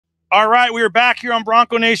All right, we are back here on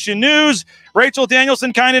Bronco Nation News. Raechel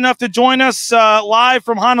Danielson, kind enough to join us live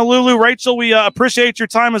from Honolulu. Raechel, we appreciate your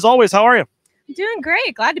time as always. How are you? I'm doing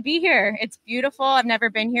great. Glad to be here. It's beautiful. I've never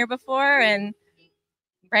been here before, and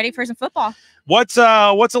ready for some football. What's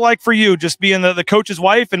it like for you, just being the coach's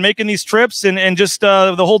wife and making these trips and just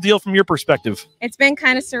the whole deal from your perspective? It's been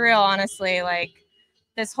kind of surreal, honestly. Like,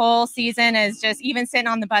 this whole season is just, even sitting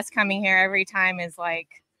on the bus coming here every time is like,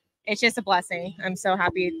 it's just a blessing. I'm so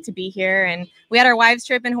happy to be here. And we had our wives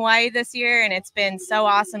trip in Hawaii this year, and it's been so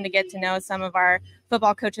awesome to get to know some of our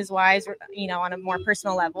football coaches' wives, you know, on a more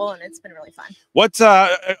personal level, and it's been really fun. What's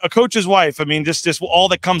a coach's wife? I mean, just all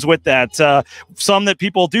that comes with that. Some that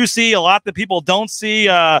people do see, a lot that people don't see.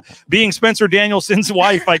 Being Spencer Danielson's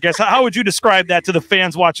wife, I guess. How would you describe that to the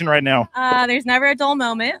fans watching right now? There's never a dull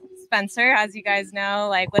moment. Spencer, as you guys know,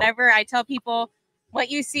 like, whatever I tell people, what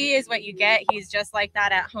you see is what you get. He's just like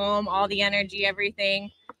that at home, all the energy, everything.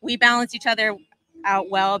 We balance each other out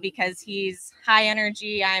well because he's high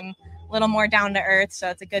energy. I'm a little more down to earth, so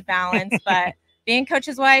it's a good balance. But being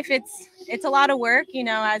coach's wife, it's a lot of work, you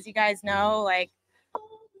know, as you guys know. Like,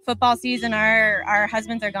 football season, our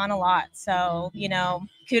husbands are gone a lot. So, you know,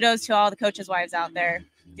 kudos to all the coaches' wives out there.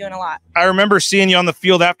 Doing a lot. I remember seeing you on the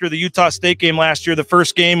field after the Utah State game last year, the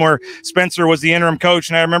first game where Spencer was the interim coach,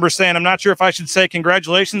 and I remember saying, "I'm not sure if I should say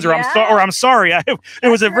congratulations or I'm sorry." It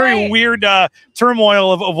was a very weird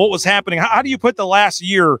turmoil of what was happening. How do you put the last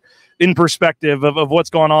year in perspective of what's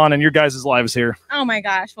going on in your guys' lives here? Oh my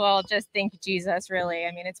gosh! Well, just thank you, Jesus. Really,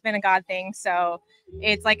 I mean, it's been a God thing. So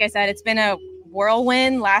it's like I said, it's been a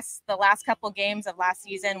whirlwind. The last couple games of last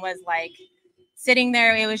season was like, sitting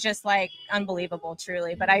there, it was just like unbelievable,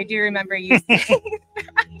 truly. But I do remember you saying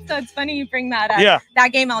that. So it's funny you bring that up. Yeah.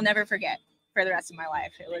 That game I'll never forget for the rest of my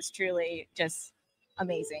life. It was truly just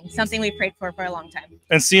amazing. Something we prayed for a long time.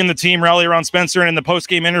 And seeing the team rally around Spencer and in the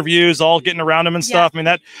post-game interviews, all getting around him and stuff. I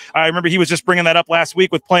mean, I remember he was just bringing that up last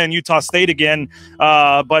week with playing Utah State again.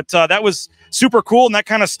 But that was super cool. And that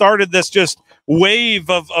kind of started this just wave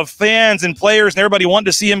of fans and players and everybody wanted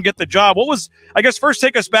to see him get the job. What was, I guess, first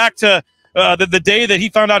take us back to the day that he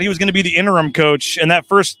found out he was going to be the interim coach, and that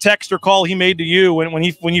first text or call he made to you when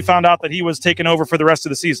you found out that he was taking over for the rest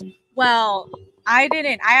of the season. Well, I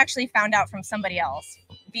didn't. I actually found out from somebody else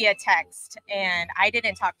via text, and I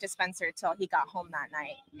didn't talk to Spencer till he got home that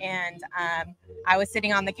night. And I was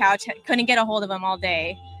sitting on the couch, couldn't get a hold of him all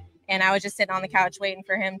day, and I was just sitting on the couch waiting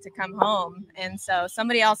for him to come home. And so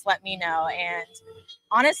somebody else let me know, and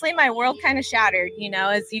honestly, my world kind of shattered. You know,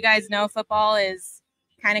 as you guys know, football is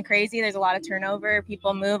kind of crazy. There's a lot of turnover.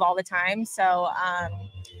 People move all the time. So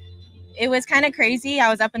it was kind of crazy.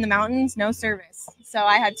 I was up in the mountains, no service. So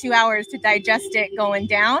I had 2 hours to digest it going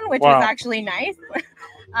down, which was actually nice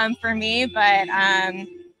for me. But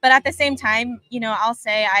at the same time, you know, I'll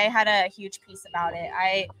say I had a huge piece about it.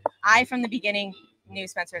 I from the beginning knew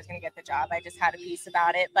Spencer was going to get the job. I just had a piece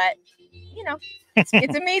about it. But, you know,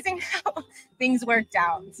 it's amazing how things worked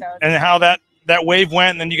out. So and how that wave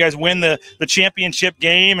went, and then you guys win the championship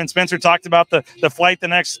game. And Spencer talked about the flight the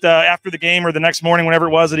next after the game or the next morning, whenever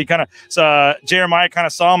it was, that he kind of Jeremiah kind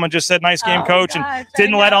of saw him and just said, "Nice game, coach," and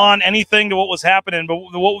didn't let on anything to what was happening. But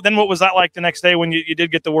what was that like the next day when you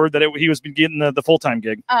did get the word that he was getting the full-time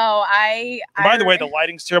gig? By the way, the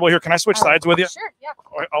lighting's terrible here. Can I switch sides with you? Sure, yeah.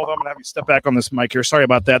 I'm going to have you step back on this mic here. Sorry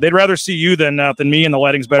about that. They'd rather see you than me, and the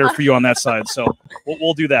lighting's better for you on that side. So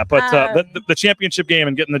we'll do that. But the championship game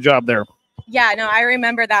and getting the job there. Yeah, no, I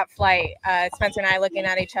remember that flight. Spencer and I looking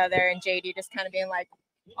at each other, and JD just kind of being like,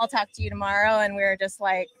 "I'll talk to you tomorrow." And we were just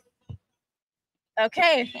like,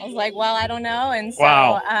 okay. I was like, well, I don't know. And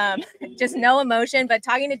so just no emotion. But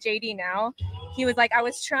talking to JD now, he was like, I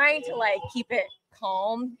was trying to like keep it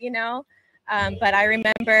calm, you know. But I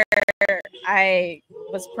remember I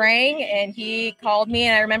was praying and he called me,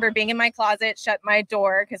 and I remember being in my closet, shut my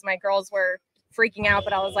door because my girls were freaking out,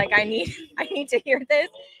 but I was like, I need to hear this.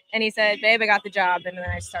 And he said, babe, I got the job. And then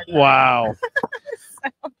I started. Wow.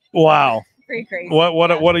 Wow. Pretty crazy.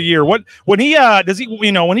 What a year. When he does he,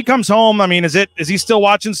 you know, when he comes home, I mean, is he still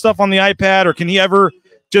watching stuff on the iPad, or can he ever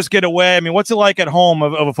just get away? I mean, what's it like at home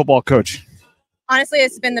of a football coach? Honestly,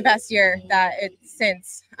 it's been the best year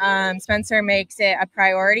since Spencer makes it a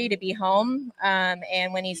priority to be home.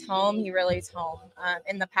 And when he's home, he really is home.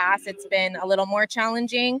 In the past, it's been a little more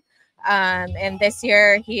challenging. And this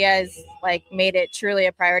year he has like made it truly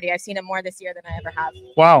a priority. I've seen him more this year than I ever have.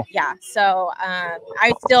 Wow. Yeah. So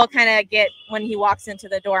I still kind of get, when he walks into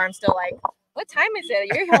the door, I'm still like, what time is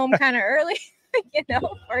it? You're home kind of early, you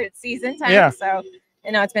know, for season time. Yeah. So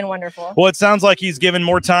No, it's been wonderful. Well, it sounds like he's given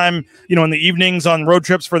more time, you know, in the evenings on road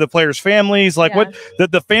trips for the players' families. Like what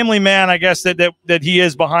the family man, I guess that he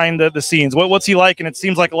is behind the scenes. What's he like? And it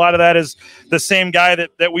seems like a lot of that is the same guy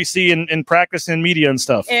that we see in practice and media and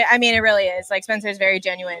stuff. I mean, it really is. Like Spencer's very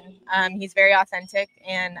genuine. He's very authentic,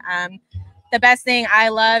 and the best thing I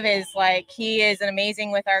love is like he is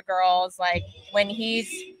amazing with our girls. Like when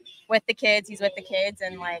he's with the kids, he's with the kids,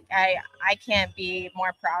 and like I can't be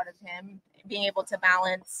more proud of him being able to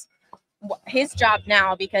balance his job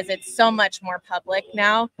now because it's so much more public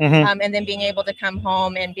now, and then being able to come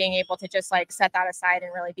home and being able to just like set that aside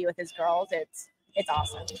and really be with his girls. It's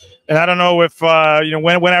awesome. And I don't know if you know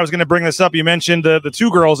when I was going to bring this up, you mentioned the two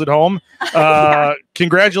girls at home.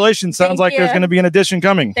 Congratulations! Sounds like there's going to be an addition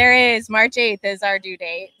coming. There is. March 8th is our due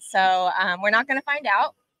date, so we're not going to find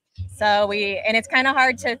out. So and it's kind of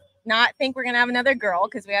hard to not think we're going to have another girl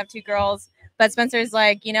because we have 2 girls. But Spencer's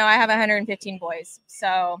like, you know, I have 115 boys,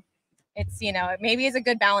 so it's, you know, maybe it's a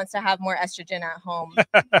good balance to have more estrogen at home.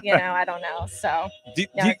 You know, I don't know. So,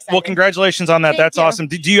 well, congratulations on that. That's awesome.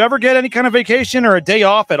 Do you ever get any kind of vacation or a day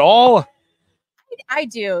off at all? I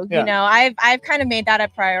do. You know, I've kind of made that a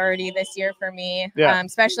priority this year for me,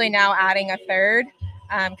 especially now adding a third,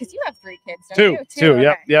 because you have 3 kids, don't you? 2.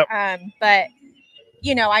 Okay. Yep. But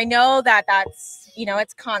you know, I know that's, you know,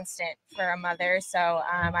 it's constant for a mother. So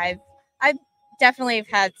I've definitely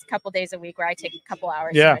had a couple days a week where I take a couple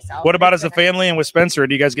hours to myself. What about as a family and with Spencer?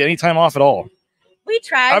 Do you guys get any time off at all? We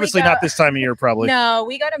try. Obviously not this time of year, probably. No,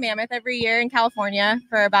 we go to Mammoth every year in California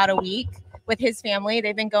for about a week with his family.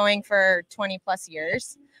 They've been going for 20 plus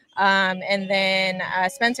years. And then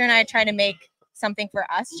Spencer and I try to make something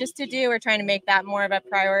for us just to do. We're trying to make that more of a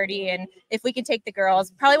priority. And if we can take the girls,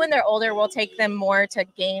 probably when they're older, we'll take them more to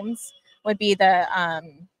games would be the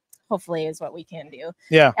hopefully is what we can do.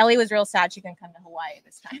 Yeah. Ellie was real sad she couldn't come to Hawaii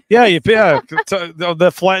this time.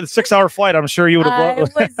 The flight, the 6-hour flight, I'm sure you would have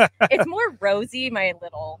loved. It's more Rosie, my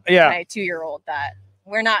 2-year-old, that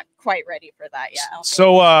we're not quite ready for that yet.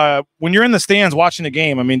 So when you're in the stands watching the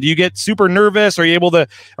game, I mean, do you get super nervous? Are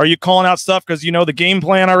you calling out stuff because you know the game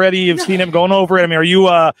plan already? You've seen him going over it. I mean, are you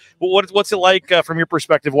what's it like from your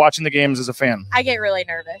perspective watching the games as a fan? I get really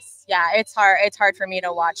nervous. Yeah, it's hard. It's hard for me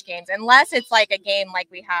to watch games unless it's like a game like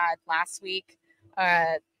we had last week.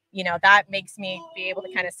 You know, that makes me be able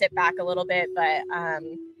to kind of sit back a little bit. But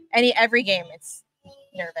every game, it's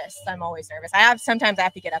nervous. I'm always nervous. Sometimes I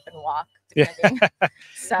have to get up and walk.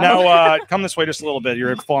 So. Now, come this way just a little bit.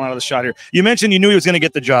 You're falling out of the shot here. You mentioned you knew he was going to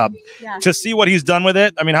get the job. To see what he's done with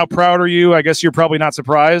it, I mean, how proud are you? I guess you're probably not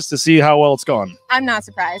surprised to see how well it's gone. I'm not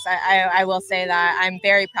surprised. I will say that I'm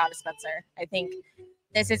very proud of Spencer. I think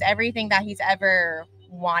this is everything that he's ever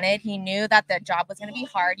wanted. He knew that the job was going to be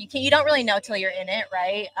hard. You don't really know till you're in it,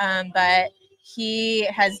 right? But he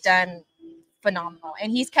has done phenomenal,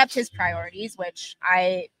 and he's kept his priorities, which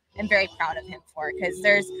I am very proud of him for, because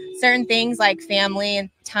there's certain things like family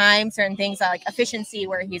and time, certain things like efficiency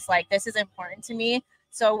where he's like, this is important to me,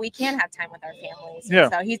 so we can have time with our families.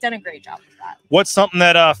 So he's done a great job with that. What's something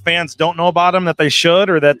that fans don't know about him that they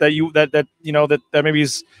should, or that maybe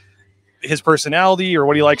is his personality or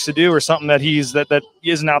what he likes to do, or something that that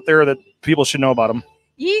isn't out there that people should know about him?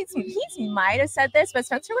 He might have said this, but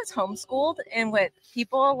Spencer was homeschooled, and what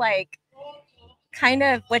people like kind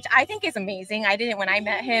of, which I think is amazing. When I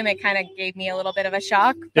met him, it kind of gave me a little bit of a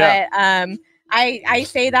shock, but I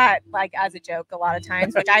say that like as a joke a lot of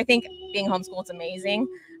times, which I think being homeschooled is amazing.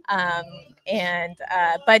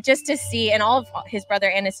 But just to see, and all of his brother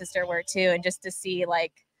and his sister were too, and just to see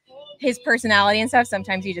like his personality and stuff,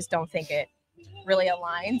 sometimes you just don't think it really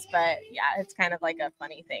aligns, but yeah, it's kind of like a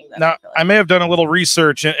funny thing. Now, I may have done a little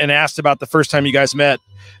research and asked about the first time you guys met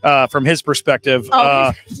from his perspective.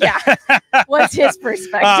 What's his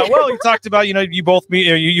perspective? Well, you talked about, you both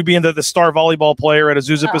you being the star volleyball player at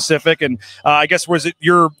Azusa Pacific, and I guess was it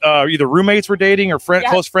your either roommates were dating or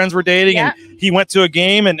close friends were dating, and he went to a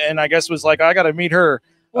game and I guess was like, I got to meet her.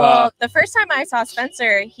 Well, the first time I saw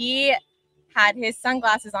Spencer, he had his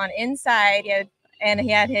sunglasses on inside. And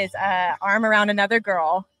he had his arm around another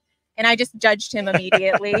girl, and I just judged him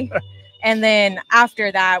immediately. And then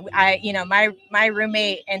after that, my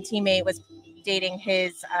roommate and teammate was dating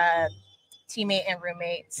his teammate and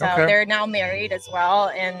roommate, so they're now married as well.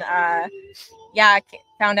 And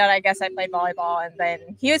found out I guess I played volleyball, and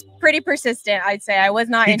then he was pretty persistent. I'd say I was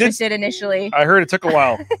not interested initially. I heard it took a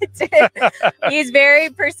while. He's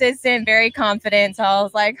very persistent, very confident. So I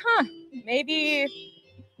was like, maybe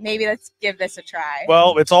let's give this a try.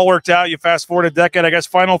 Well, it's all worked out. You fast forward a decade. I guess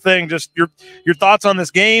final thing, just your thoughts on this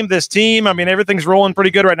game, this team. I mean, everything's rolling pretty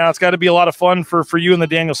good right now. It's got to be a lot of fun for you and the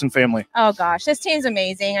Danielson family. Oh gosh, this team's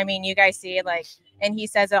amazing. I mean, you guys see it, like And he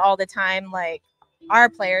says it all the time. Like, our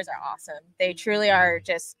players are awesome. They truly are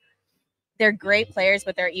they're great players,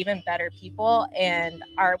 but they're even better people. And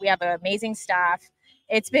we have an amazing staff.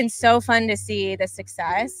 It's been so fun to see the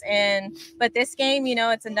success. But this game,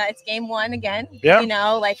 it's game 1 again.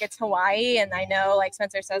 Yeah. Like, it's Hawaii. And I know, like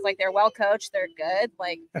Spencer says, like, they're well coached. They're good.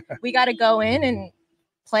 Like, we got to go in and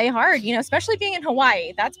play hard, especially being in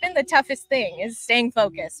Hawaii. That's been the toughest thing, is staying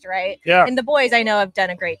focused, right? Yeah. And the boys, I know, have done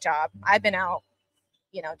a great job. I've been out,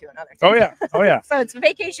 doing other things. Oh yeah. So it's a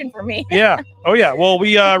vacation for me. Yeah. Oh yeah. Well,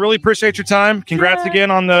 we really appreciate your time. Congrats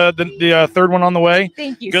again on the third one on the way.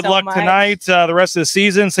 Thank you. Good so luck much. tonight. The rest of the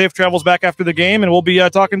season. Safe travels back after the game, and we'll be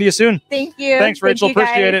talking to you soon. Thank you. Thanks, Raechel. Thank you,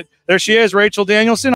 appreciate guys. it. There she is, Raechel Danielson.